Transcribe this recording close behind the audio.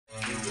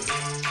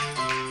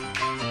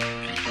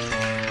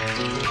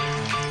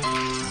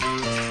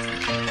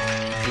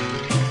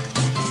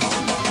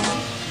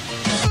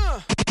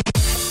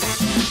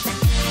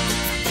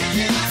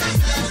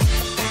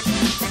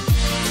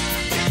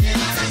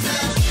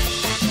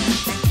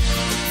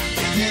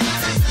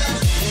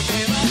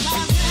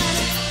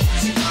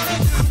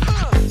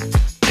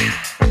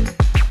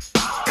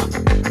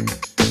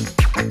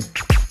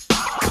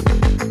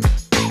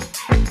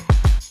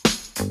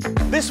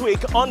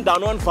on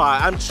Danu on Fire,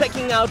 I'm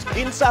checking out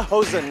Ginza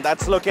Hosen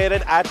that's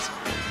located at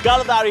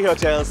Galadari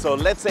Hotel. So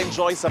let's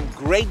enjoy some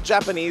great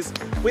Japanese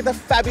with a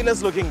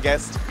fabulous looking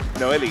guest,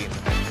 Noeline.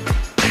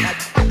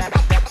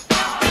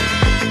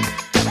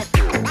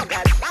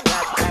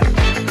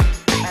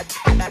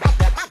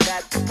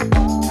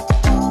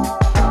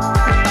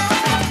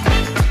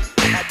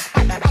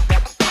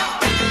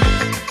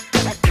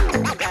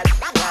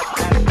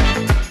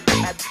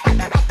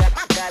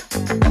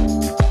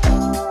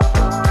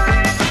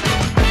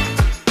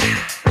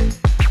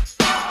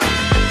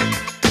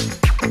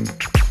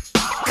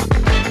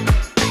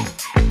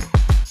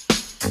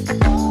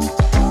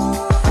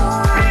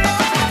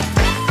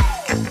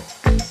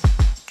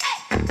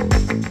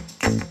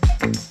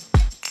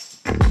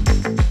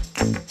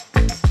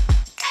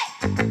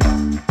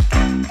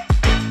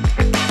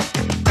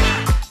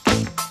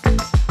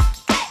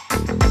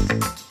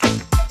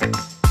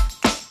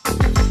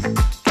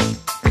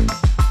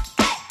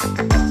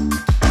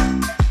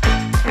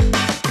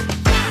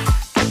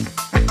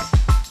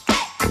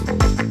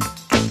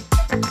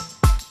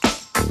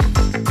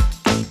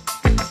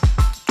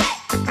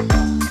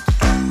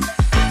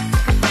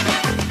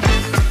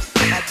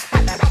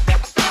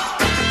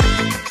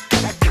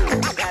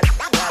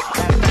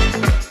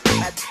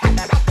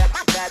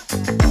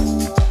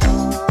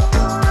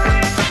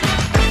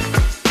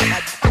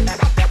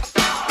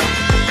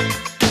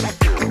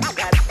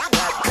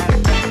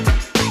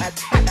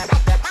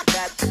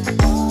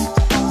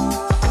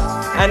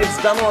 And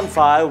it's Danu on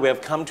Fire. We have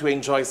come to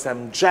enjoy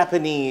some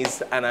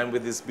Japanese, and I'm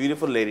with this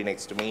beautiful lady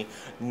next to me,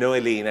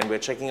 Noeline, and we're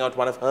checking out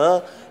one of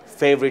her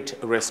favorite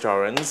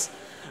restaurants.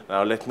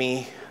 Now let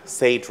me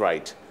say it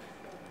right.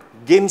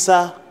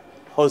 Ginza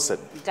Hosen.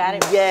 Got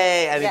it.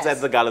 Yay! And yes. It's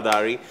at the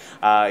Galadari.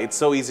 It's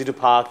so easy to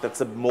park. That's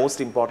the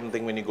most important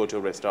thing when you go to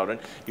a restaurant.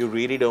 You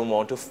really don't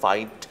want to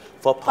fight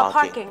for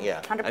parking.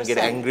 Yeah. 100%. And get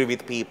angry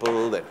with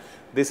people. Then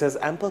this has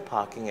ample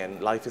parking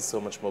and life is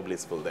so much more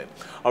blissful then.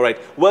 All right,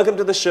 welcome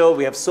to the show.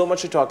 We have so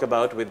much to talk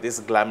about with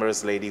this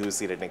glamorous lady who's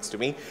seated next to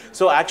me.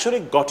 So I actually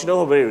got to know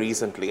her very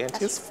recently and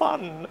she's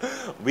fun.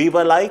 We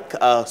were like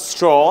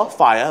straw,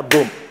 fire,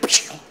 boom.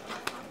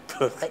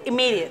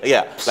 Immediate.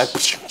 Yeah, like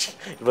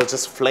it was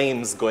just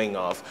flames going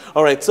off.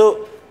 All right,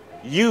 so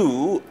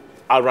you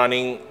are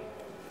running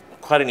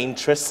quite an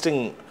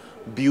interesting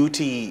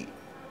beauty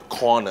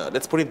corner.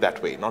 Let's put it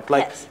that way. Not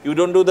like you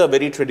don't do the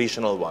very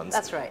traditional ones.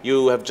 That's right.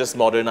 You have just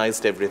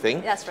modernized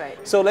everything. That's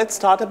right. So let's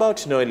start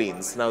about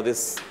Noeline's. Now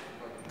this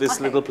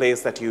little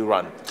place that you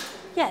run.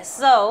 Yes,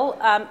 so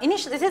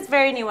initially, this is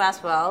very new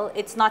as well.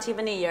 It's not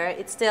even a year.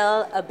 It's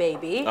still a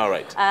baby. All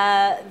right.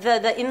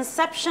 The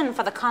inception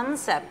for the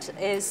concept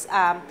is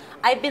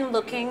I've been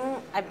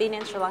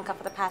in Sri Lanka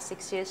for the past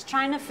 6 years,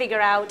 trying to figure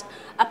out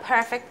a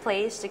perfect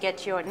place to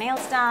get your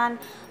nails done,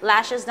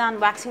 lashes done,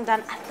 waxing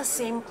done at the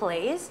same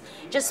place.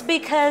 Just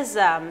because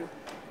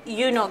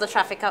you know the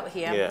traffic out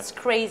here. Yeah. It's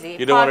crazy.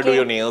 You don't want to do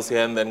your nails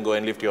here and then go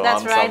and lift your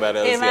arm somewhere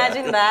else.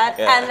 Imagine that.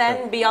 Yeah. And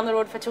then be on the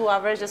road for 2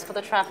 hours just for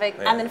the traffic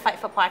and then fight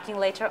for parking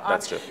later on.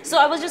 That's true. So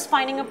I was just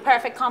finding a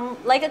perfect,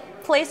 like a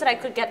place that I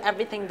could get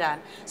everything done.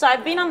 So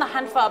I've been on the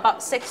hunt for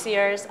about 6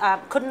 years.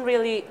 Couldn't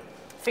really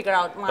figure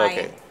out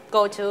my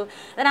go-to.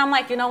 Then I'm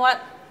like, you know what?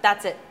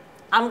 That's it.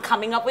 I'm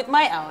coming up with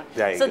my own.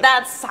 So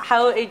that's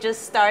how it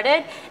just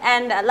started.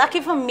 And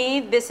lucky for me,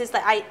 this is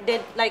like I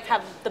did like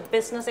have the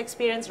business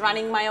experience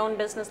running my own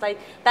business. Like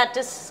that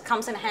just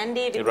comes in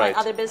handy with my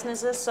other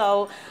businesses.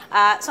 So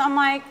so I'm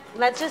like,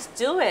 let's just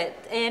do it.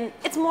 And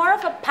it's more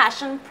of a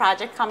passion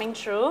project coming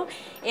true,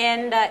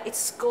 and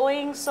it's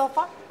going so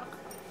far.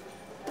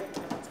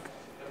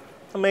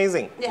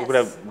 Amazing. Yes. You could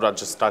have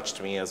just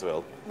touched me as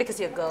well. Because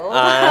you're gold.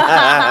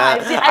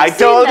 I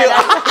told you.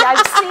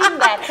 I've seen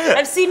that.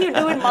 I've seen you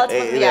do it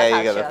multiple times.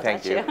 Yeah,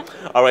 thank you.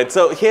 All right,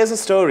 so here's a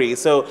story.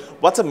 So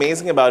what's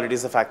amazing about it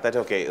is the fact that,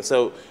 okay,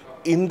 so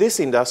in this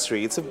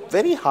industry, it's a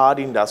very hard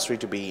industry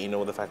to be,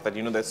 the fact that,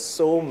 there's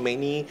so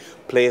many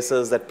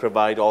places that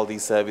provide all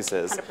these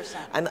services. 100%.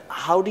 And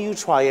how do you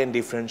try and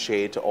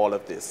differentiate all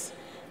of this?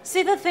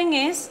 See, the thing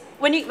is,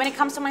 when it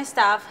comes to my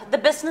staff, the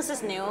business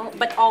is new,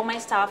 but all my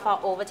staff are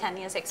over 10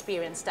 years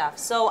experienced staff.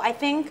 So I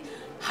think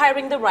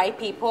hiring the right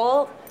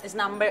people is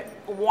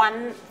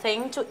 #1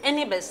 thing to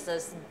any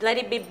business. Let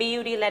it be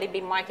beauty, let it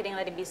be marketing,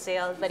 let it be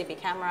sales, let it be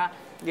camera.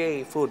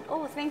 Yay, food.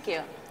 Oh, thank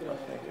you.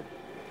 Thank you.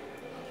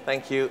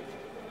 Thank you.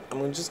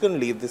 I'm just going to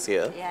leave this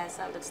here. Yes,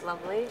 that looks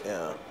lovely.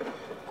 Yeah.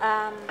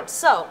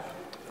 So,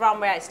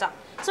 from where I start.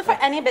 So for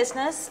any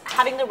business,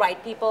 having the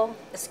right people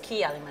is a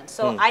key element.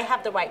 So I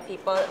have the right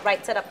people,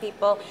 right set of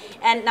people.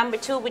 And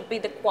 #2 would be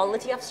the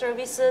quality of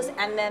services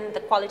and then the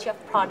quality of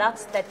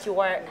products that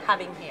you are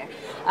having here.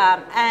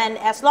 And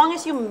as long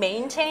as you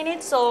maintain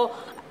it, so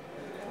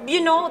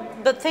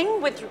the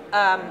thing with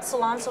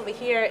salons over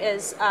here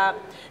is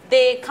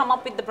they come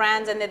up with the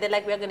brands and they're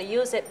like, we're going to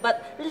use it. But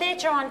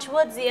later on,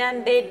 towards the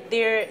end,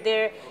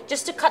 they're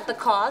just to cut the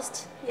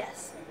cost.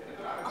 Yes.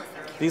 Oh,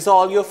 thank you. These are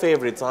all your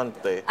favorites,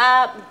 aren't they?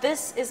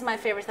 This is my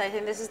favorite. I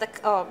think this is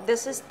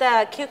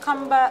the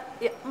cucumber.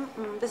 Yeah,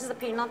 this is the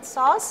peanut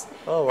sauce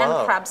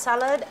and crab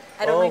salad.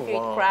 I don't know if you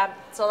eat crab,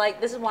 so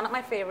like this is one of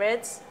my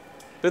favorites.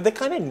 But they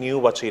kind of knew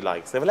what she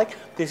likes. They were like,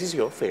 "This is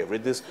your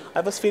favorite." This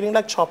I was feeling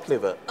like chopped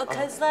liver.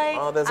 Cause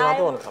like there's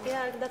another one coming.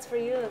 Yeah, that's for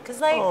you. Cause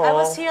like I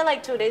was here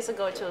like 2 days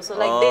ago too, so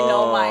like they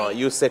know my.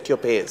 You set your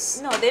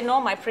pace. No, they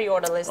know my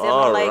pre-order list. They're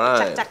not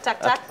like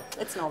check.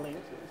 It's Noeline.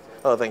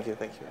 Oh, thank you.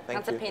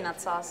 That's a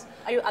peanut sauce.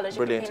 Are you allergic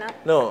to peanut?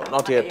 No,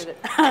 not yet.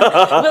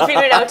 We'll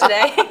figure it out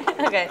today.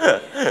 Okay.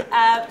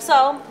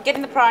 So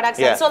getting the products.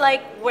 Yeah. So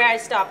like where I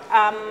stopped.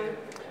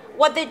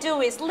 What they do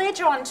is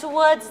later on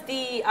towards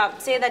the,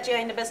 say that you're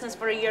in the business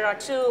for a year or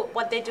two,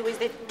 what they do is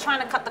they're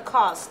trying to cut the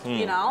cost,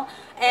 you know,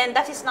 and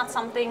that is not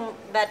something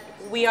that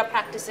we are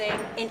practicing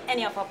in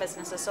any of our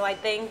businesses. So I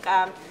think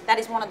that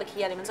is one of the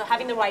key elements. So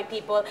having the right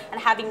people and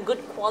having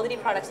good quality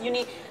products, you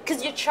need,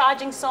 because you're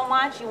charging so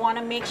much, you want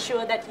to make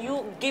sure that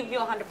you give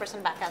your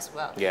 100% back as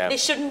well. Yeah. They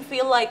shouldn't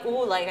feel like,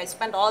 ooh, like I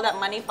spent all that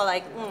money for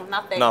like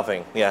nothing.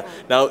 Nothing, yeah.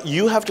 Now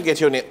you have to get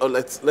your,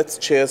 let's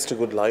cheers to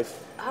good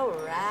life. All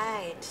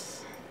right.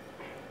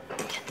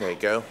 There you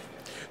go.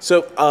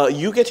 So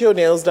you get your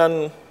nails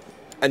done,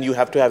 and you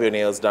have to have your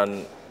nails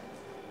done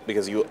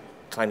because you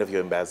kind of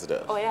your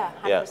ambassador. Oh yeah,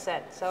 100%.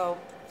 Yeah. So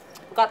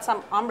got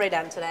some ombre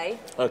done today.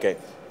 Okay.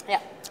 Yeah.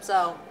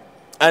 So.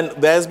 And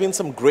there's been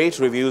some great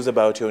reviews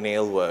about your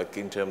nail work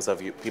in terms of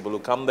people who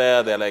come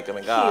there. They're like, oh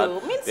my god.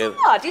 It means a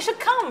lot. You should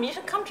come. You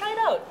should come try it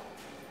out.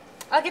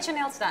 I'll get your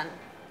nails done.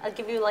 I'll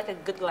give you like a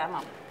good glam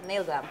up.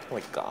 Nail glam. Oh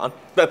my god,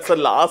 that's the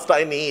last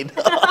I need.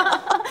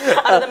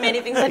 Out of the many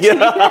things that you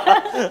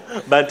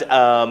need. But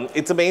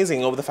it's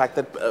amazing over the fact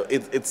that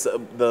it's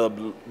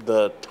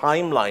the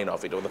timeline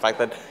of it, or the fact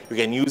that you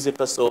can use it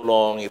for so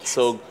long. It's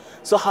so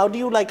how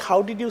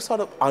did you sort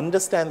of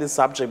understand this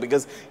subject?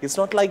 Because it's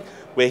not like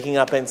waking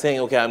up and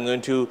saying, okay, I'm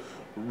going to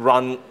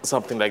run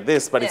something like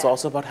this, but it's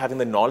also about having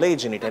the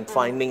knowledge in it and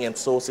finding and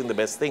sourcing the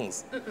best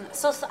things.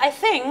 So I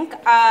think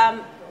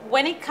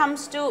when it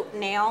comes to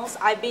nails,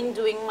 I've been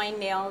doing my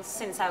nails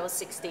since I was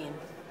 16.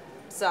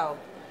 So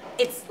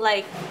it's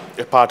like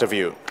a part of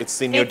you.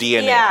 It's in your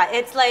DNA. Yeah,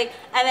 it's like,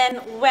 and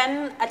then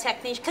when a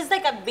technician, because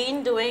like I've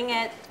been doing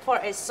it for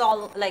a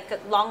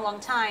long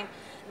time.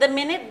 The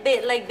minute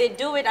they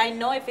do it, I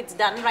know if it's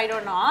done right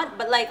or not.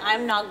 But like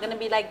I'm not gonna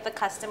be like the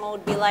customer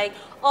would be like,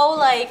 oh,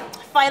 like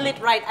file it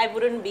right. I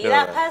wouldn't be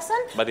that person.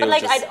 But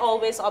like I'd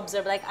always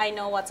observe. Like I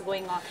know what's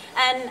going on.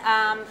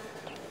 And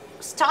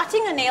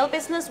starting a nail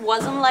business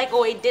wasn't like,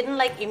 oh, it didn't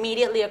like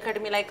immediately occur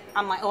to me like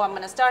I'm like, oh, I'm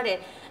gonna start it.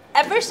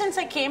 Ever since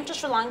I came to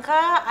Sri Lanka,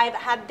 I've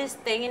had this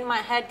thing in my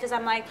head because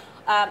I'm like,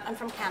 I'm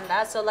from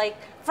Canada, so like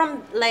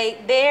from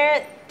like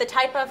there, the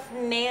type of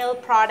nail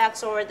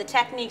products or the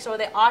techniques or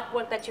the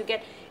artwork that you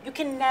get, you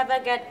can never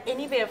get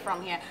anywhere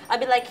from here. I'll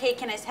be like, hey,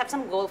 can I have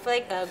some gold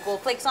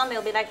flakes on?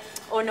 They'll be like,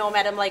 oh no,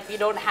 madam, like we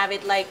don't have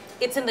it. Like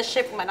it's in the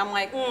shipment. I'm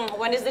like,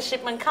 when is the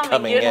shipment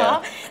coming? You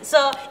know?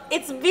 So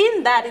it's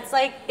been that. It's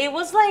like it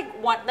was like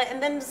what,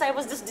 and then I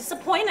was just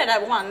disappointed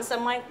at once.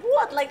 I'm like,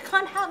 what? Like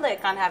can't have that. I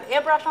can't have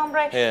airbrush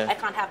ombre. Yeah. I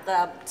can't have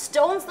the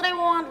stones that I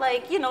want.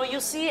 Like you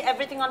see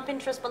everything on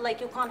Pinterest, but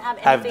like you can't have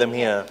anything. Have them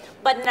here.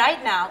 But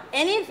right now,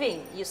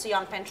 anything you see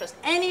on Pinterest,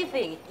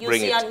 anything you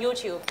see on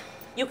YouTube,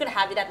 you can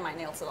have it at my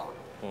nail salon,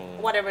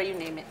 whatever you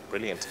name it.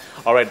 Brilliant.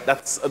 All right,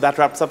 that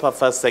wraps up our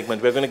first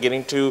segment. We're going to get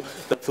into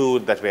the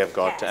food that we have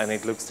got, and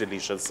it looks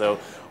delicious. So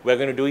we're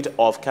going to do it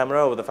off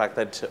camera over the fact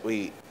that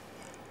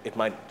it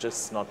might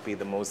just not be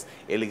the most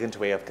elegant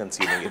way of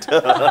consuming it.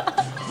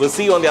 We'll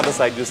see you on the other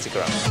side. Do stick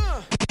around.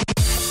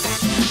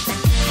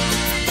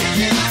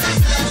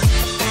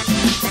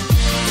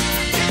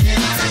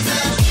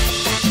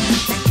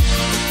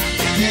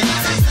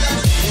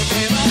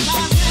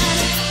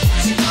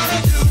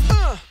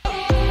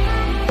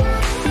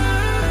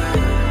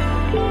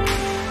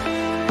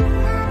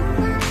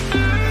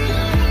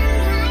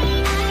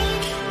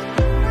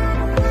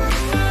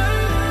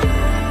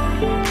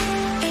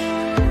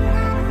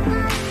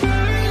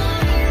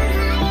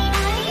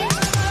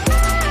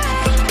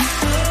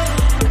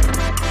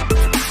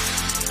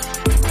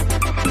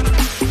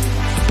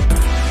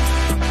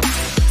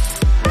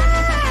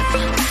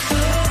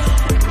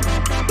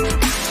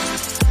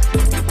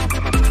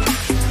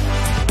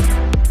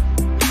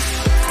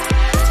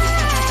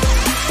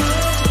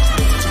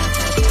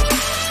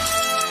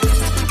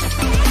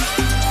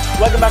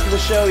 Welcome back to the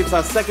show. It's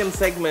our second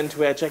segment.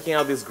 We're checking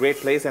out this great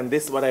place, and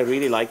this, what I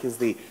really like, is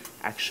the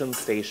action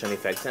station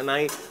effect. And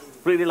I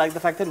really like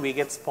the fact that we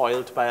get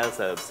spoiled by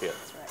ourselves here.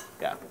 That's right.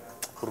 Yeah.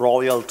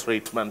 Royal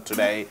treatment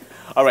today.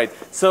 All right.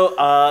 So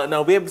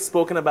now we have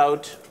spoken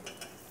about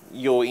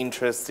your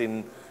interest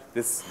in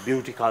this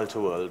beauty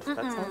culture world. That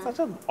sounds such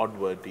an odd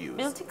word to use.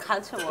 Beauty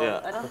culture world.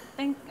 Yeah. I don't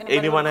think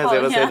anyone has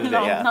ever said it.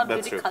 No, yeah, not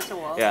that's beauty true. Culture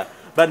world. Yeah.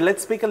 But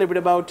let's speak a little bit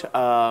about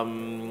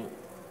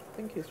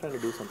think he's trying to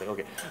do something.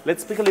 Okay,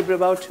 let's speak a little bit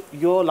about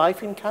your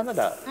life in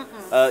Canada.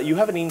 You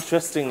have an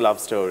interesting love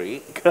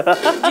story.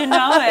 You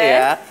know it?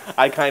 Yeah,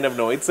 I kind of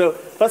know it. So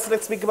first,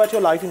 let's speak about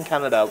your life in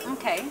Canada.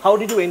 Okay. How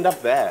did you end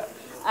up there?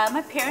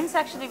 My parents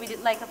actually, we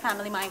did like a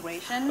family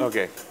migration.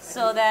 Okay.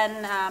 So then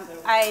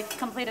I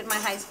completed my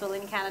high school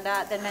in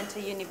Canada, then went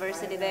to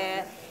university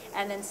there,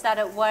 and then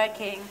started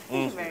working.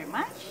 Thank you very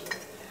much.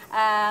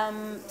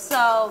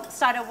 So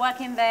started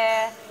working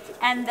there,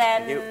 and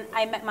then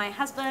I met my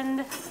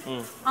husband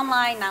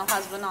online, now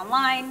husband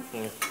online.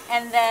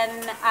 And then,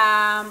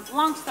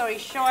 long story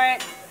short,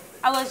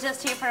 I was just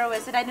here for a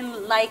visit. I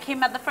didn't like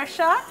him at the first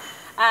shot.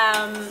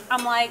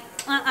 I'm like,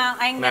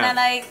 I ain't gonna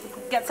like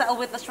get settled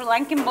with the Sri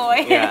Lankan boy.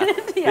 Yeah.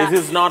 Yeah.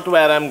 This is not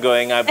where I'm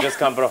going. I've just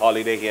come for a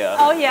holiday here.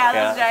 Oh yeah,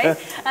 that's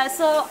right.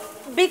 So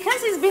because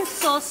he's been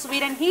so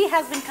sweet and he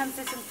has been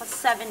consistent for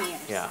 7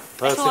 years. Yeah,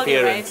 I told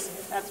you, right?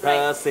 perseverance. That's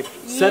right.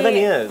 7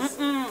 years.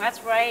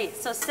 That's right.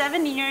 So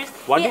 7 years.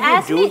 What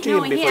did you do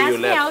to him before you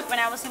left? He asked me out when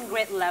I was in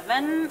grade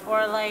 11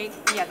 or like,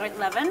 yeah, grade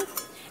 11.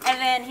 And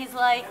then he's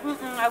like,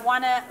 I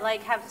want to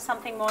like have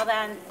something more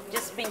than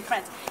just being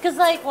friends. Because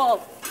like,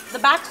 well, the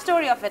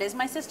backstory of it is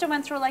my sister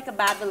went through like a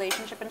bad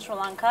relationship in Sri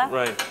Lanka.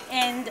 Right.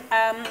 And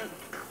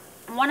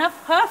one of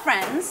her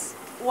friends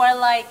were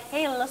like,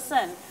 hey,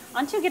 listen,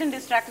 aren't you getting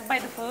distracted by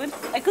the food?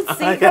 I could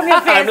see from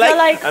your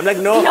face. I'm like,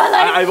 no,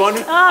 I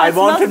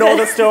want to know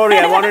the story.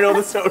 I want to know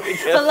the story.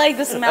 So like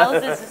the smell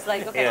is just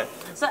like, okay. Yeah.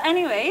 So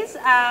anyways,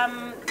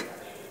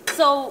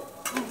 so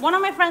one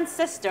of my friend's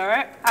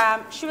sister,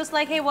 she was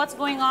like, hey, what's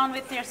going on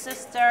with your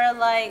sister?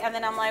 Like, and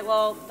then I'm like,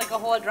 well, like a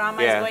whole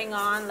drama is going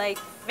on. Like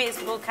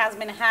Facebook has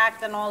been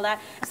hacked and all that.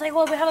 It's like,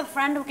 well, we have a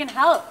friend who can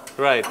help.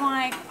 Right. I'm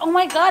like, oh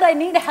my God, I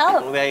need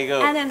help. Well, there you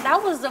go. And then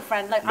that was the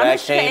friend. Like, there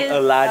came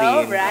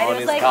Aladdin on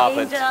his like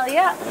carpet. Angel,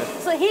 yeah.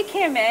 So he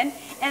came in.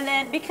 And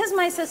then because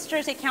my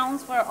sister's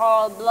accounts were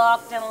all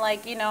blocked and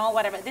like, you know,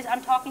 whatever.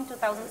 I'm talking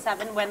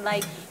 2007 when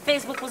like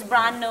Facebook was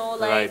brand new,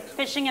 like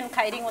fishing and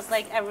kiting was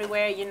like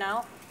everywhere, you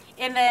know.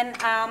 And then,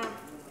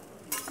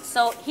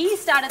 so he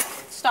started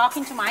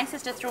talking to my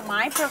sister through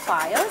my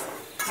profiles.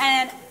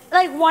 And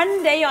like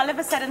one day, all of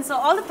a sudden, so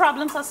all the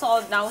problems are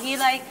solved now. He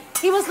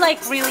was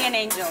like really an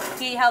angel.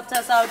 He helped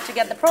us out to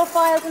get the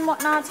profiles and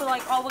whatnot. So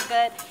like all were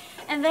good.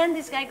 And then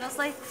this guy goes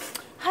like,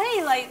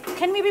 hey, like,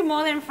 can we be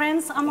more than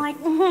friends? I'm like,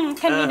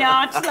 can we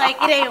not? Like,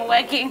 it ain't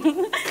working.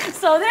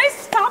 So they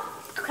stopped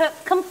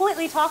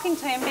completely talking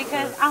to him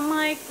because I'm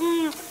like,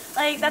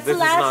 like that's this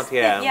the last thing.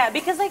 Yeah,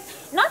 because like,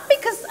 not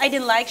because I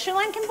didn't like Sri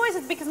Lankan boys,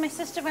 it's because my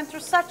sister went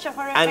through such a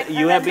horrific And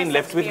you have been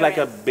left with like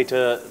a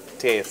bitter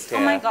taste. Yeah.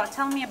 Oh my God,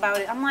 tell me about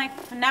it. I'm like,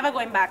 never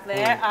going back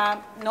there.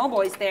 No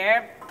boys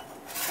there.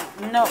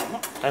 No.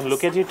 And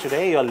look at you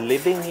today, you're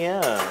living here.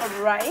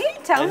 Right?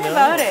 Tell me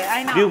about it.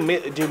 I know.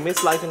 Do you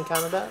miss life in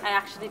Canada? I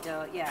actually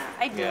do, yeah.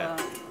 I do.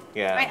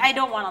 Yeah. I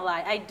don't want to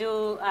lie. I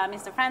do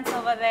miss the friends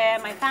over there.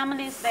 My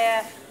family's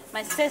there.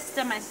 My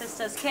sister, my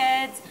sister's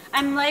kids.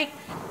 I'm like,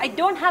 I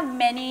don't have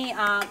many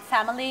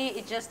family.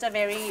 It's just a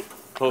very,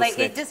 close like,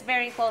 knit. it's just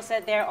very close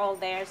that they're all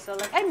there. So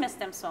like, I miss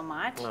them so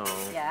much.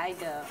 Oh. Yeah, I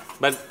do.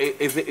 But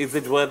is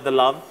it worth the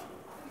love?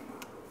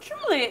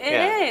 Truly,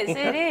 it is.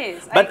 It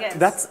is. But I guess.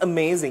 that's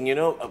amazing. You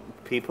know,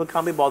 people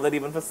can't be bothered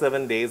even for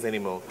 7 days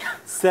anymore.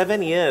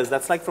 7 years.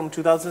 That's like from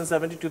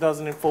 2007 to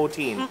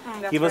 2014.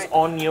 He was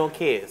on your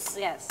case.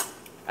 Yes.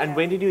 And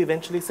when did you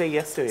eventually say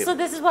yes to him? So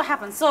this is what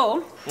happened.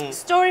 So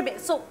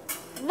so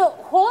the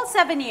whole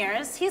 7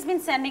 years, he's been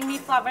sending me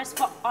flowers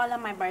for all of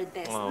my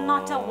birthdays.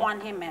 Not a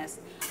one he missed.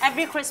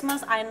 Every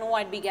Christmas, I knew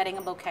I'd be getting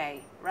a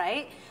bouquet,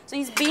 right? So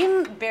he's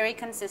been very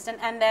consistent.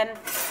 And then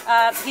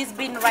he's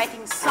been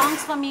writing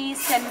songs for me,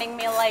 sending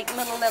me like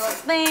little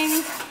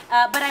things.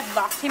 But I've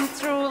blocked him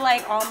through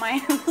like all my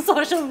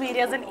social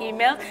medias and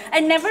emails.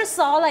 I never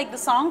saw like the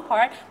song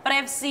part, but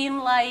I've seen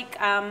like,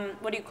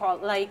 what do you call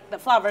it? Like the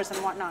flowers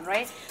and whatnot,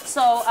 right?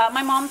 So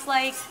my mom's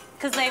like,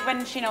 because like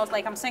when she knows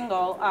like I'm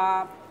single,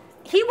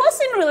 he was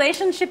in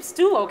relationships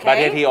too, okay? But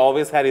yet he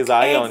always had his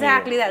eye on you.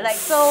 Exactly that. Like,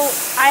 so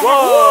I had,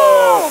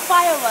 whoa,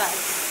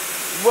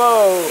 fireworks.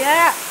 Whoa.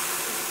 Yeah.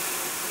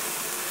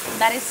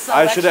 That is so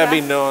I extra. should have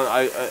been known.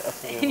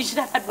 You should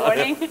have had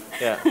warning.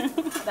 Yeah.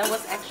 That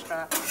was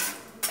extra.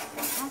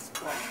 That's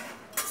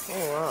cool.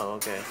 Oh, wow,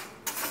 okay.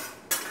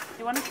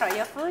 You want to try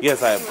your food?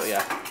 Yes, I have,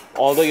 yeah.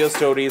 Although your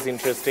story is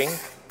interesting.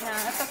 No,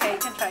 that's okay. You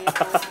can try your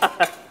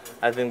food.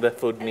 I think the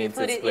food needs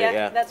its play.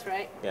 Yeah, that's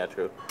right. Yeah,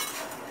 true.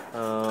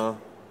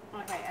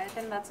 Okay, I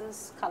think that's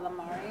his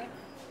calamari.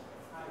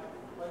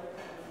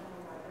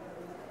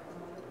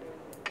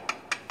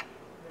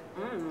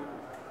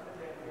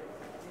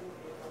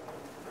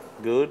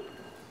 Good?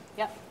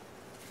 Yep.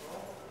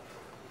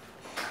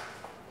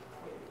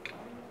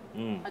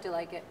 How do you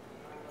like it?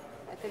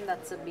 I think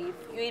that's a beef.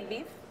 You eat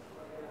beef?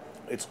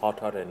 It's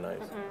hot and nice.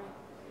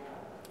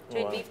 Do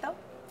you eat beef though?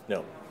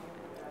 No.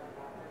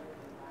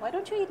 Why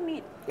don't you eat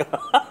meat?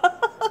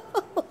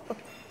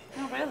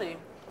 No, really.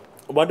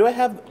 What do I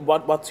have?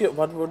 What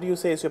do you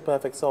say is your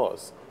perfect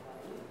sauce?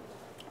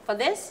 For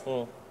this?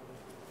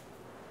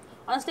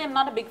 Honestly, I'm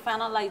not a big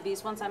fan of like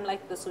these ones. I'm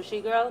like the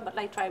sushi girl, but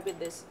like try with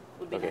this.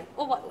 Would be nice.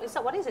 Oh, what is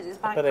that? What is it? Is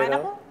it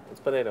pineapple? It's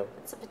potato.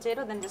 It's a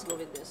potato, then just go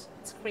with this.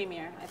 It's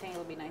creamier. I think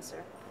it'll be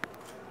nicer.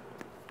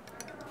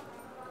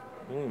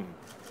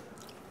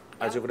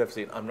 As you could have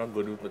seen, I'm not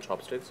good with the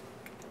chopsticks.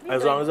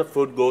 As long as the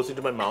food goes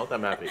into my mouth,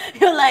 I'm happy.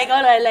 You're like,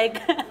 all right,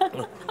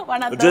 like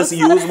one of those. Just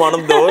use one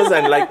of those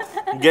and like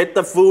get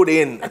the food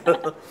in.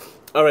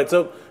 All right,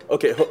 so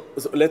okay,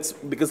 so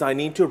because I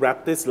need to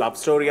wrap this love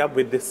story up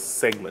with this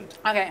segment.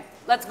 Okay,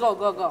 let's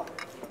go.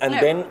 And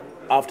then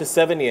after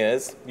 7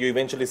 years, you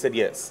eventually said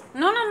yes.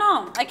 No.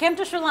 I came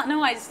to Sri Lanka.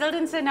 No, I still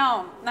didn't say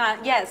no.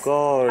 Yes.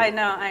 God. I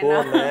know.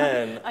 Poor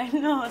man. I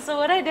know. So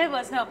what I did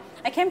was, no,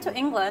 I came to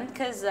England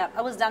because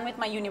I was done with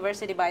my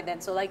university by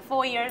then. So like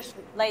 4 years,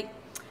 like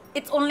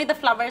it's only the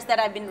flowers that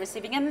I've been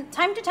receiving. And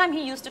time to time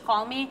he used to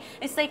call me.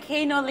 It's like,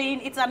 hey, Noeline,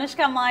 it's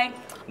Anushka. I'm like,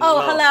 oh,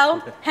 No.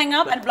 hello. Hang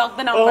up and block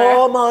the number.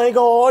 Oh my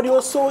God,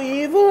 you're so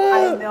evil.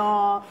 I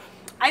know.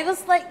 I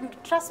was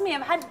like, trust me,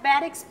 I've had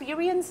bad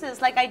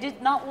experiences. Like, I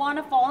did not want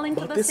to fall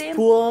into the same. This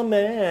poor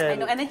man. I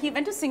know. And then he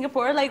went to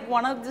Singapore. Like,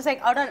 one of just like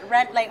out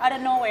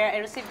of nowhere, I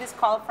received this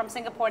call from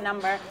Singapore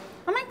number.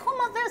 I'm like, who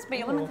must this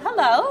be? I'm like,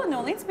 hello,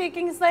 Noeline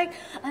speaking. He's like,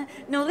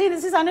 Noeline,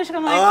 this is Anushka.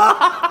 I'm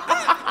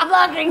like,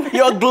 blocking.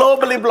 You're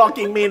globally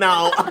blocking me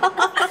now.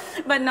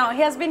 But no,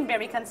 he has been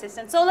very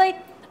consistent. So like,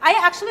 I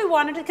actually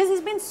wanted to, because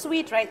he's been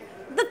sweet, right?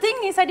 The thing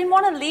is, I didn't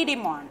want to lead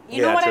him on.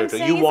 You know what I'm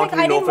saying? It's like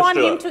I didn't want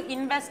him to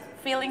invest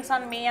feelings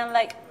on me, and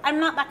like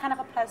I'm not that kind of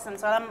a person.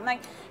 So I'm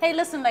like, hey,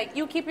 listen, like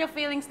you keep your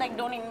feelings, like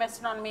don't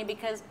invest it on me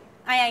because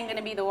I ain't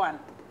gonna be the one.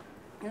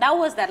 And that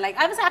was that. Like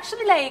I was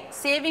actually like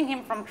saving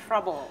him from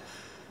trouble.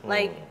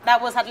 Like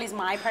that was at least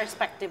my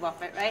perspective of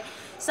it, right?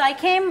 So I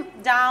came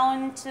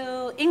down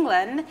to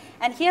England,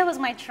 and here was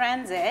my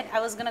transit. I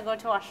was gonna go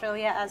to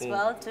Australia as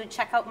well to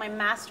check out my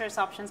master's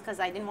options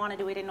because I didn't want to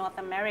do it in North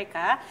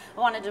America. I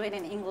want to do it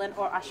in England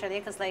or Australia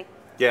because, like,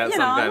 yeah, you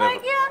know,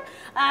 like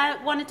I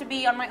wanted to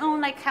be on my own,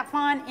 like have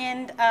fun,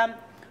 and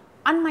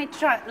on my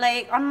Sri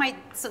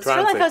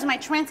Lanka was my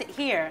transit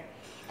here.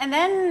 And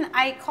then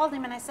I called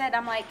him and I said,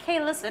 I'm like, hey,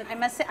 listen,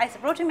 I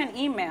wrote him an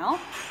email.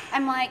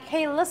 I'm like,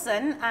 hey,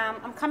 listen,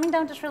 I'm coming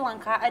down to Sri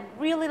Lanka. I'd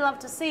really love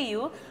to see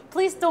you.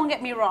 Please don't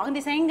get me wrong.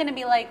 This ain't gonna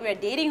be like we're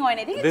dating or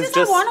anything. It's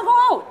just I want to go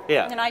out.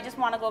 Yeah. You know, I just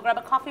want to go grab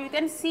a coffee with you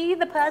and see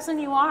the person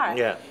you are.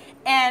 Yeah.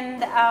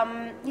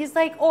 And he's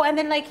like, oh, and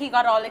then like he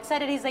got all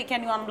excited. He's like,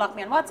 can you unblock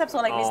me on WhatsApp? So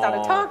like we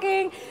started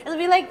talking. It'll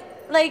be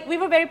like we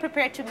were very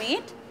prepared to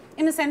meet.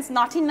 In a sense,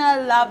 not in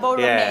a love or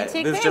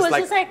romantic way. It was just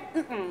like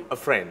a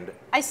friend.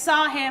 I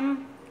saw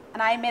him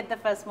and I made the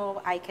first move.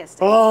 I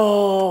kissed him.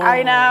 Oh.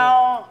 I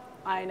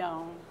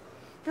know.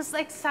 It was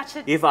like such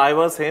a... If I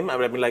was him, I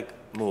would have been like,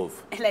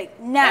 move.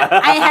 Like, nah,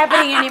 ain't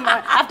happening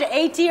anymore. After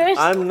 8 years.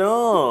 I'm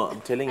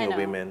telling you,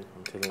 women.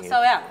 I'm telling you. So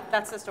yeah,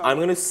 that's the story. I'm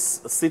going to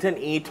sit and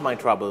eat my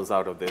troubles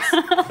out of this.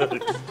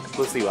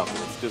 We'll see you after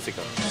this. 2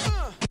 seconds.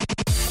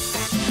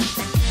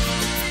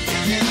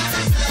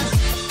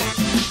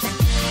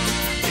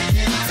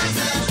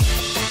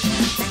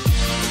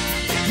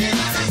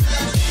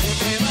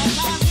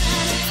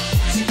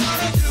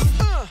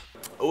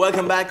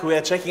 Welcome back. We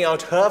are checking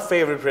out her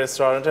favorite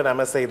restaurant, and I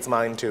must say it's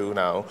mine too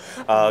now.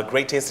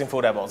 Great tasting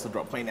food. I've also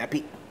dropped my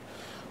nappy.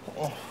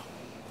 Oh,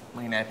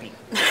 my nappy.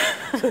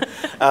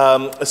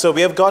 So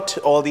we have got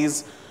all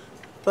these.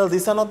 Well,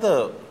 these are not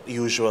the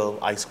usual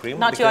ice cream.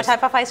 Not your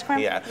type of ice cream?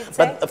 Yeah.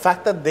 But the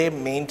fact that they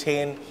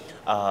maintain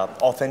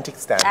authentic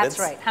standards. That's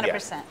right,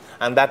 100%. Yeah.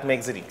 And that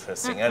makes it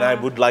interesting. And I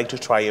would like to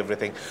try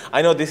everything.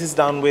 I know this is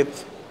done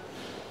with,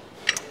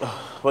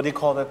 what do you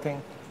call that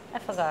thing? I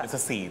forgot. It's a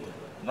seed.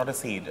 Not a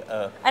seed.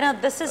 I know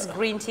this is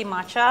green tea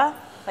matcha.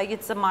 Like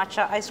it's a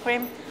matcha ice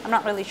cream. I'm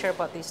not really sure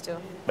about these two.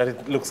 But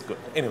it looks good.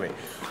 Anyway,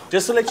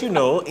 just to let you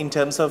know, in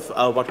terms of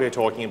what we're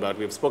talking about,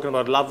 we've spoken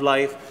about love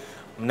life,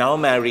 now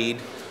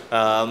married,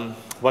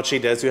 what she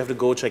does. You have to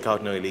go check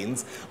out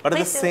Noeline's. But at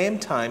the same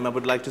time, I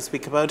would like to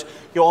speak about,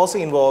 you're also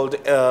involved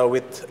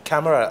with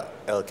Camera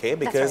LK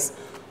because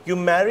you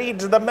married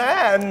the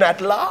man at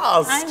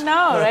last. I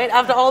know, right?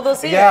 After all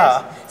those years.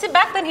 Yeah. See,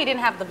 back then he didn't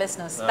have the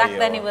business. Back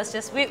then it was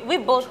just, we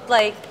both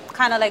like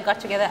kind of like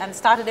got together and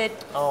started it.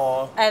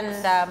 Oh.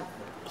 And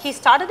he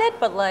started it,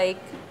 but like,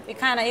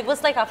 it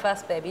was like our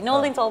first baby.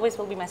 Noeline's always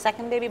will be my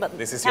second baby, but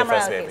this is your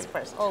first baby.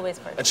 First, always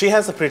first. And she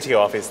has a pretty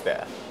office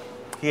there.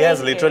 He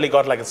has literally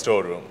got like a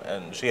storeroom,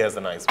 and she has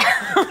a nice one.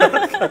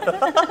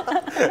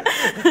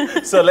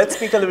 So let's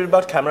speak a little bit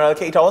about Camera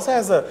LK. It also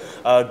has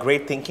a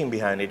great thinking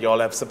behind it. You all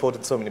have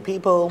supported so many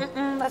people.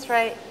 That's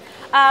right.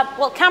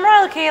 Well,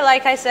 Camera LK,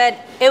 like I said,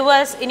 it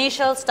was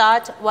initial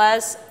start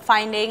was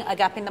finding a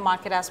gap in the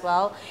market as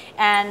well,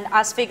 and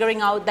us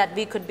figuring out that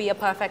we could be a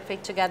perfect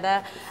fit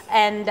together,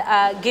 and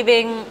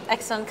giving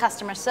excellent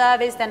customer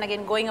service, then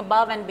again going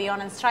above and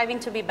beyond and striving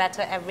to be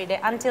better every day.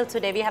 Until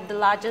today, we have the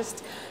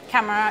largest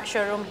camera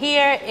showroom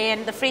here,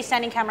 in the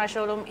freestanding camera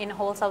showroom in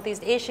whole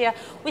Southeast Asia.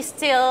 We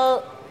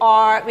still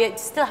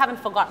haven't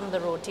forgotten the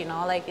road, you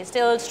know, like we're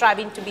still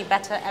striving to be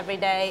better every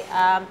day.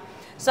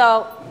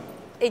 So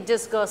it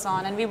just goes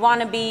on, and we want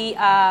to be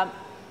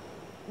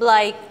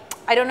like,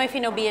 I don't know if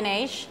you know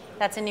B&H,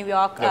 that's in New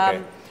York.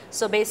 Okay.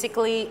 So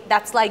basically,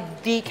 that's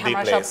like the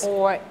camera shop place.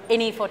 for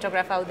any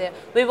photographer out there.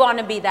 We want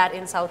to be that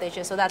in South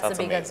Asia, so that's the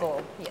bigger amazing.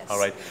 goal. Yes. All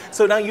right.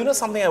 So now, you know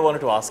something I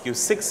wanted to ask you.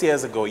 6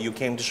 years ago, you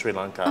came to Sri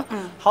Lanka.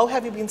 How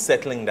have you been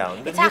settling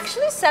down? It's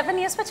actually 7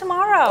 years for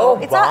tomorrow. Oh,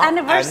 it's wow. our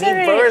anniversary.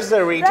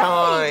 Anniversary Right,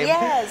 time.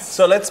 yes.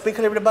 So let's speak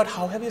a little bit about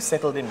how have you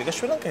settled in, because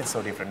Sri Lanka is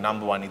so different.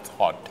 Number one, it's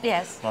hot.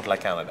 Yes. Not like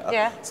Canada.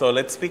 Yeah. So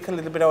let's speak a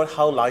little bit about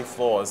how life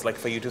was, like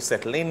for you to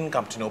settle in,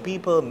 come to know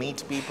people,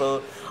 meet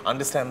people,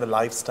 understand the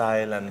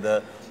lifestyle and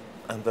the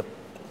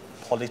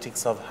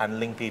politics of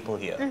handling people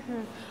here.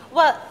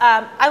 Well,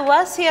 I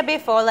was here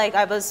before, like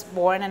I was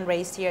born and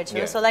raised here too.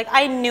 Yeah. So like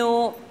I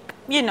knew,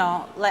 you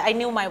know, like I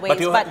knew my ways.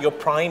 But your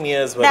prime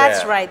years were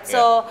that's there. right. Yeah.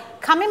 So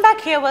coming back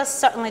here was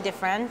certainly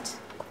different.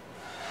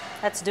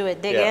 Let's do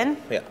it. Dig in.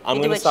 Yeah.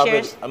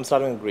 I'm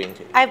starting with green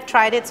tea. I've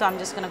tried it, so I'm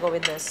just gonna go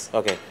with this.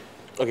 Okay.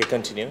 Okay,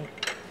 continue.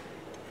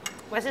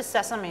 Where's this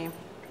sesame?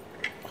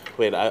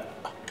 Wait,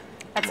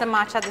 That's a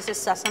matcha. This is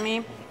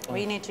sesame.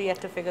 We need to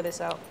yet to figure this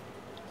out.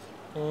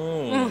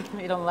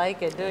 You don't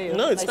like it, do you?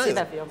 No, it's I nice. see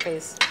that for your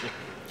face.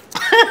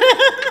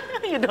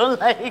 You don't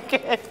like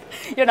it.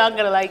 You're not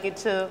gonna like it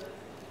too.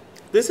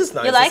 this is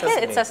nice. You like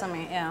it? It's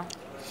sesame, yeah.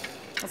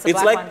 It's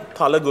It's black like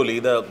one.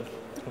 talaguli, the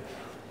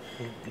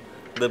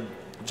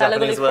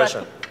Japanese Talaguli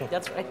version.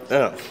 That's right.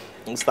 Yeah,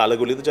 it's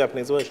talaguli, the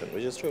Japanese version,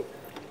 which is true.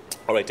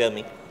 All right, tell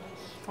me.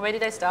 Where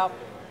did I stop?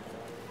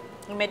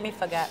 You made me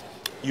forget.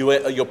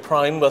 Your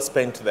prime was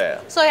spent there.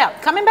 So yeah,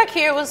 coming back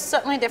here was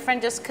certainly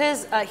different just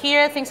because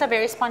here things are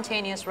very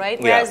spontaneous, right?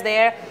 Whereas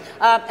there,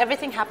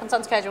 everything happens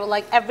on schedule.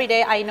 Like every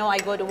day I know I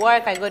go to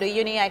work, I go to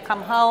uni, I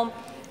come home.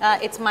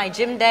 It's my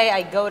gym day,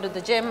 I go to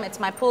the gym. It's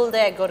my pool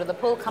day, I go to the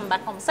pool, come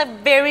back home. So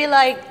very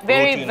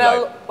Routine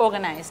well life.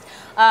 organized.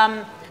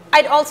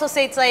 I'd also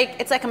say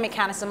it's like a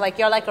mechanism, like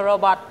you're like a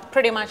robot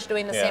pretty much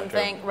doing the same true.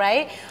 thing,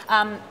 right?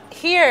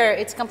 Here,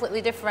 it's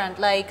completely different.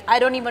 Like, I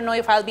don't even know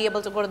if I'll be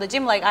able to go to the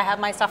gym. Like, I have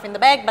my stuff in the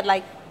bag, but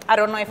like, I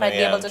don't know if I'd be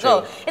able to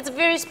go. It's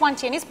very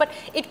spontaneous, but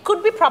it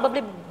could be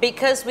probably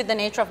because with the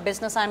nature of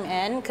business I'm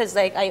in, because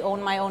like I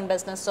own my own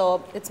business,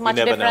 so it's much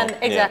different.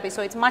 Exactly,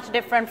 so it's much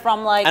different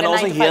from like and a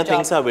also 9 to 5 here job.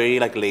 things are very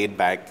like laid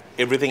back.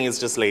 Everything is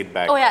just laid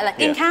back. Oh yeah, like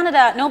in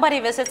Canada, nobody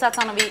visits us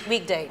on a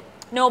weekday.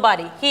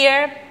 Nobody.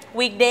 Here,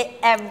 weekday,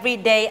 every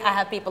day I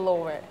have people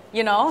over,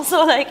 you know?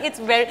 So like it's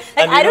very,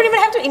 like I don't even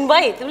have to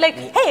invite. They're like,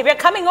 hey, we're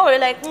coming over.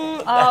 Like,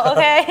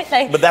 okay.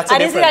 Like, but that's I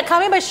didn't see that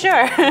coming, but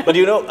sure. But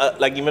you know,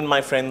 like even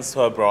my friends who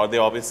are abroad, they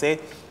always say,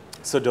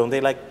 so don't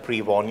they like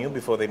pre-warn you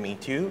before they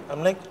meet you?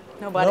 I'm like,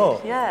 nobody.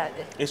 No. Yeah.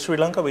 In Sri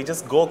Lanka, we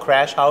just go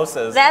crash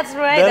houses. That's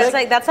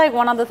right. That's like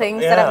one of the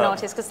things that I've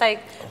noticed. Because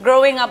like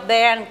growing up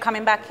there and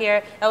coming back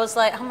here, I was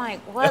like, I'm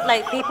like, what?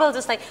 Like people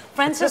just like,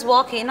 friends just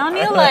walk in on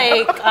you,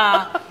 like,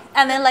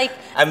 and then like.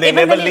 And they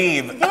never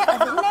leave. Yeah,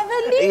 they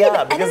never leave.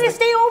 Yeah, and then they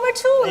stay over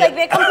too. Like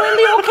they're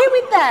completely okay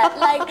with that.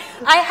 Like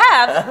I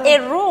have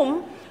a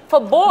room for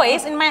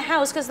boys in my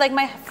house because like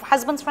my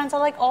husband's friends are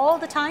like all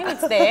the time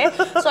it's there.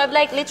 So I've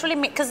like literally,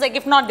 because like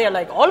if not they're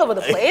like all over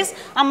the place.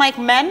 I'm like,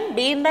 men,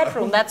 be in that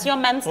room. That's your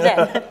men's den.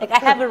 Like I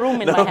have a room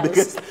in my house.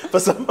 Because for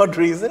some odd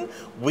reason,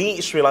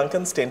 we Sri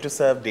Lankans tend to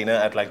serve dinner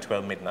at like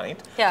 12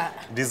 midnight. Yeah.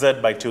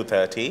 Dessert by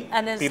 2:30.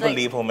 And people like,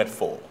 leave home at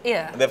 4.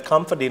 Yeah. They've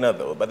come for dinner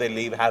though, but they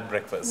leave, have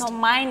breakfast. No,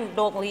 mine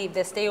don't leave.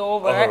 They stay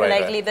over,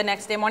 right. leave the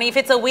next day morning. If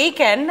it's a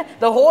weekend,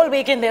 the whole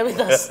weekend they're with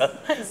us.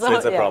 So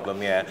it's a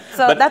problem, yeah.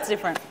 So but, that's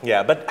different.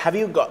 Yeah, but have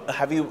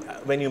you,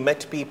 when you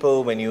met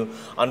people, when you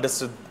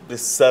understood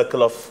this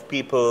circle of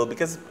people,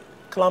 because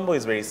Colombo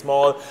is very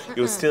small,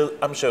 you still,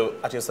 I'm sure,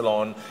 at your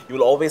salon, you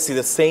will always see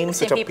the same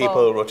set of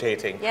people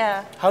rotating.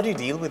 Yeah. How do you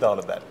deal with all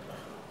of that?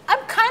 I'm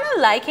kind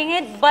of liking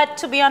it, but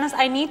to be honest,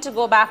 I need to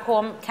go back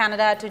home,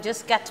 Canada, to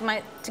just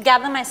to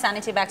gather my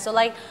sanity back. So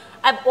like,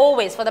 I've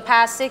always, for the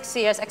past 6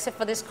 years, except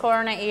for this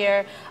Corona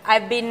year,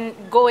 I've been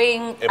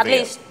going at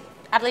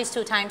least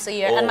 2 times a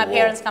year, and my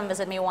parents come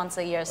visit me once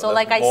a year. So well,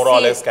 like I see more or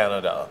less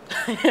Canada.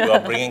 You are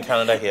bringing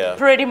Canada here.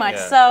 Pretty much.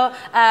 Yeah.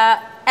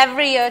 So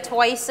every year,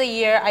 twice a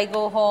year, I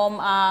go home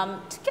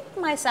to get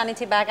my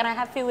sanity back, and I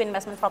have few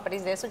investment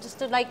properties there. So just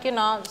to like, you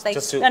know,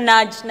 just to, a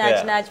nudge,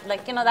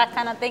 like, you know, that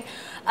kind of thing.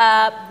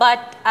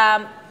 But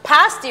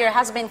past year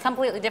has been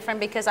completely different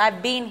because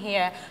I've been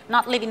here,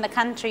 not leaving the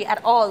country at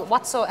all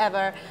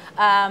whatsoever.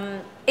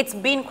 It's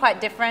been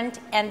quite different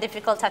and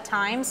difficult at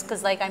times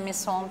because like I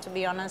miss home, to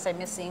be honest. I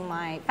miss seeing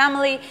my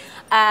family.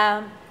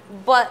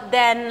 But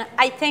then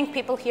I think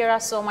people here are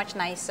so much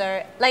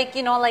nicer. Like,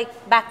 you know, like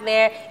back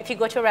there, if you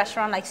go to a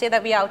restaurant, like say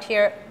that we out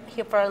here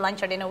for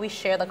lunch or dinner, we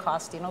share the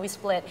cost, you know, we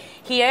split.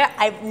 Here,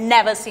 I've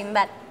never seen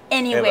that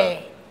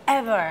anyway,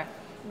 ever.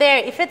 There,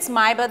 if it's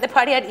my birthday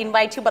party, I'd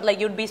invite you, but like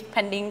you'd be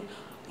spending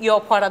your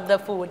part of the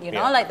food, you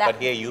know, like that.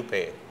 But here you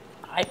pay.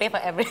 I pay for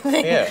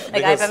everything. Yeah,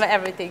 like I pay for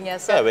everything.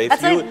 Yes. So yeah,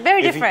 that's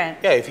very different.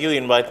 If you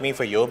invite me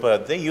for your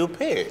birthday, you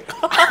pay.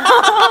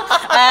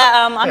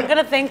 I'm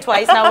gonna think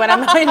twice now when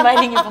I'm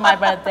inviting you for my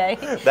birthday.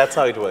 That's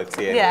how it works.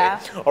 Yeah. Yeah.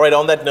 Anyway. All right.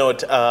 On that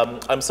note,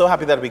 I'm so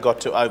happy that we got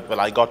to.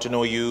 I got to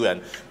know you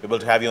and be able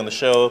to have you on the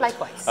show.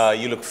 Likewise.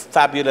 You look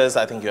fabulous.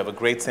 I think you have a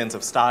great sense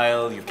of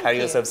style. You carry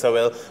yourself so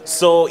well.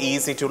 So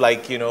easy to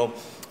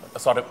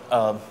sort of,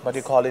 what do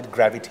you call it,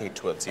 gravitate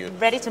towards you.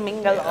 Ready to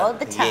mingle all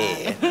the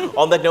time. Yeah.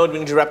 On that note, we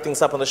need to wrap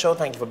things up on the show.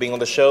 Thank you for being on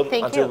the show.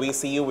 Thank Until you. we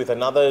see you with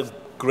another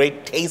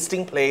great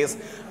tasting place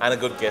and a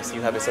good guest.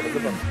 You have yourself a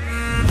good one.